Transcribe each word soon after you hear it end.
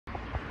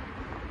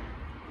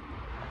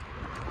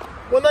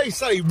When they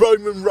say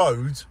Roman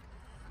road,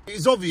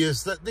 it's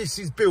obvious that this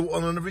is built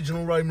on an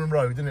original Roman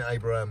road, isn't it,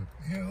 Abraham?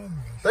 Yeah,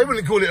 obvious. They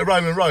wouldn't call it a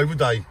Roman road, would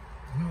they?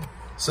 No.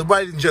 So,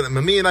 ladies and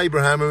gentlemen, me and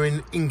Abraham are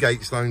in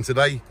Ingatestone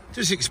today,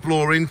 just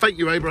exploring. Thank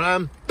you,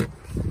 Abraham.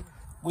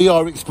 We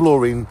are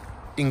exploring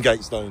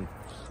Ingatestone,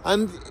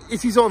 and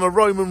it is on a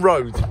Roman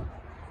road.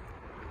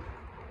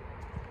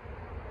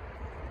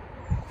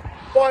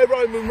 By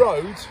Roman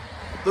road,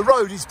 the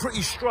road is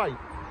pretty straight,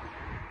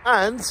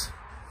 and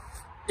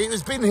it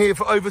has been here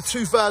for over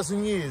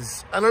 2,000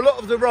 years. And a lot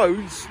of the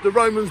roads the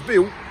Romans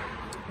built,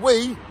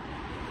 we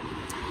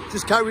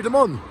just carried them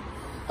on.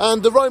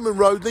 And the Roman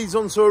road leads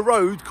onto a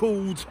road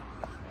called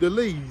the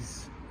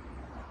Lees.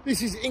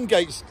 This is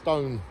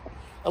Ingatestone.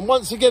 And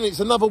once again, it's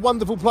another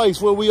wonderful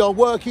place where we are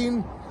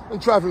working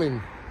and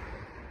travelling.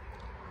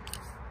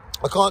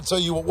 I can't tell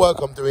you what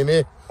work I'm doing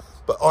here,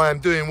 but I am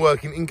doing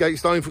work in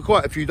Ingatestone for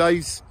quite a few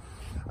days.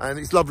 And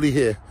it's lovely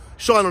here.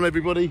 Shine on,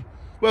 everybody.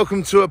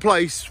 Welcome to a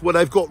place where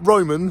they've got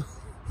Roman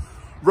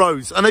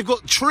roads. And they've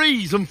got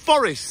trees and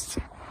forests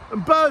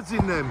and birds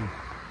in them.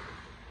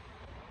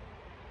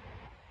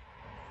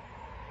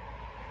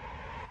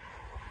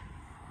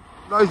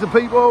 Loads of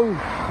people,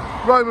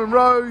 Roman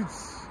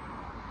roads,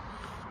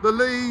 the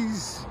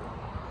Lees,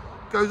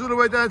 goes all the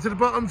way down to the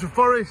bottom to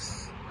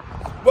forests.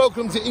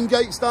 Welcome to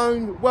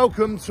Ingatestone,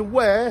 welcome to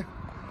where?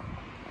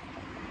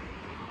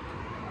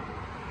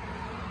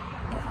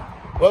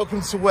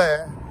 Welcome to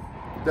where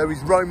there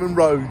is Roman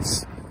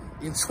roads.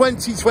 In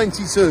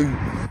 2022,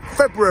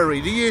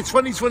 February, the year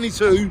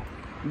 2022,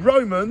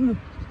 Roman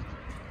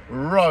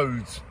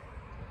roads.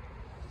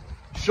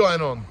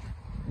 Shine on.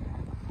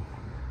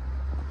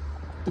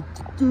 Do,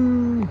 do,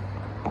 do.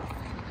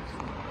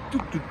 Do,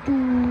 do,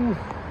 do.